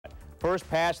First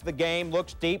pass of the game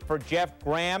looks deep for Jeff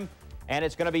Graham, and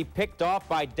it's going to be picked off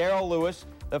by Darrell Lewis.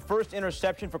 The first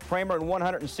interception for Kramer in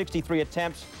 163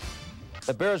 attempts.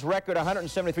 The Bears' record,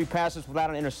 173 passes without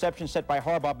an interception, set by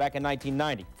Harbaugh back in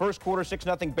 1990. First quarter,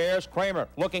 6-0 Bears. Kramer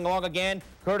looking long again.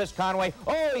 Curtis Conway.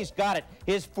 Oh, he's got it.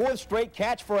 His fourth straight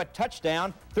catch for a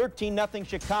touchdown. 13-0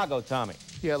 Chicago, Tommy.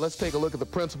 Yeah, let's take a look at the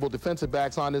principal defensive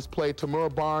backs on this play.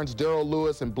 Tamura Barnes, Darrell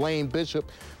Lewis, and Blaine Bishop.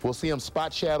 We'll see them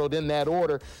spot shadowed in that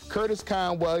order. Curtis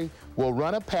Conway will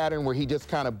run a pattern where he just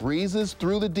kind of breezes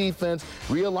through the defense.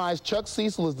 Realize Chuck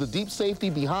Cecil is the deep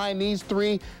safety behind these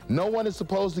three. No one is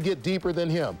supposed to get deeper than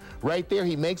him. Right there,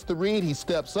 he makes the read. He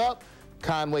steps up.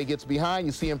 Conway gets behind.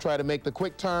 You see him try to make the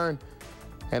quick turn.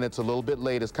 And it's a little bit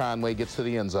late as Conway gets to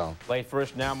the end zone. Late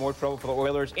first, now more trouble for the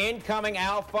Oilers. Incoming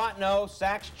Al Fontenot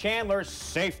sacks Chandler,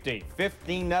 safety.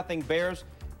 15-0 Bears.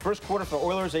 First quarter for the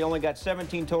Oilers, they only got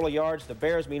 17 total yards. The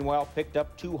Bears, meanwhile, picked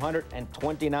up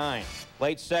 229.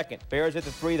 Late second, Bears at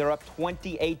the 3. They're up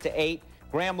 28-8.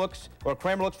 Kramer looks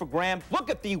for Graham. Look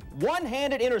at the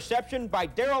one-handed interception by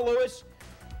Darrell Lewis.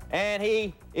 And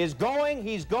he is going,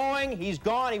 he's gone.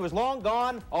 He was long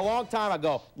gone a long time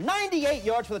ago. 98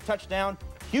 yards for the touchdown.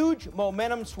 Huge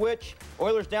momentum switch.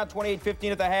 Oilers down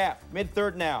 28-15 at the half.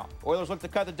 Mid-third now. Oilers look to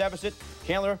cut the deficit.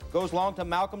 Chandler goes long to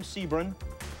Malcolm Sebron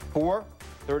for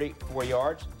 34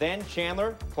 yards. Then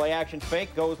Chandler, play action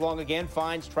fake, goes long again,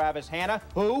 finds Travis Hanna.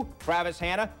 Who? Travis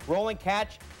Hanna, rolling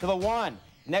catch to the 1.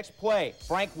 Next play,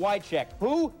 Frank Wycheck.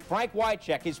 Who? Frank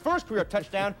Wycheck. His first career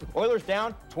touchdown. Oilers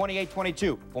down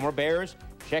 28-22. Former Bears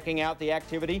checking out the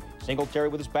activity. Singletary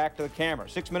with his back to the camera.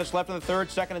 6 minutes left in the third.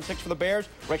 2nd and 6 for the Bears.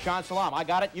 Rashaan Salam. I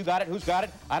got it. You got it. Who's got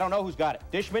it? I don't know who's got it.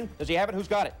 Dishman. Does he have it? Who's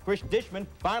got it? Chris Dishman.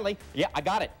 Finally. Yeah, I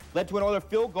got it. Led to an Oiler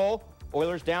field goal.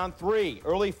 Oilers down 3.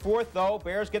 Early fourth, though.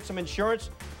 Bears get some insurance.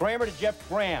 Kramer to Jeff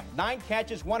Graham. 9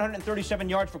 catches, 137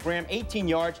 yards for Graham, 18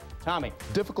 yards. Tommy.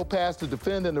 Difficult pass to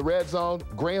defend in the red zone.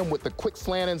 Graham with the quick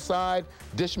slant inside.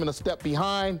 Dishman a step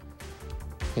behind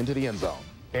into the end zone.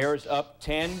 Bears up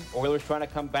 10. Oilers trying to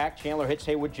come back. Chandler hits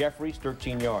Haywood Jeffries,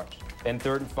 13 yards. Then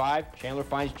 3rd and 5. Chandler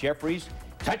finds Jeffries.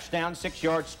 Touchdown,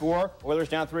 6-yard score. Oilers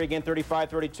down 3 again,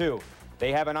 35-32.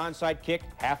 They have an onside kick,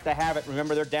 have to have it.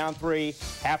 Remember, they're down 3,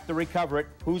 have to recover it.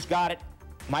 Who's got it?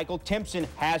 Michael Timpson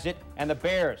has it, and the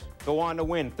Bears go on to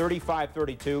win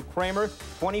 35-32. Kramer,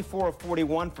 24 of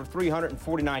 41 for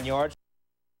 349 yards.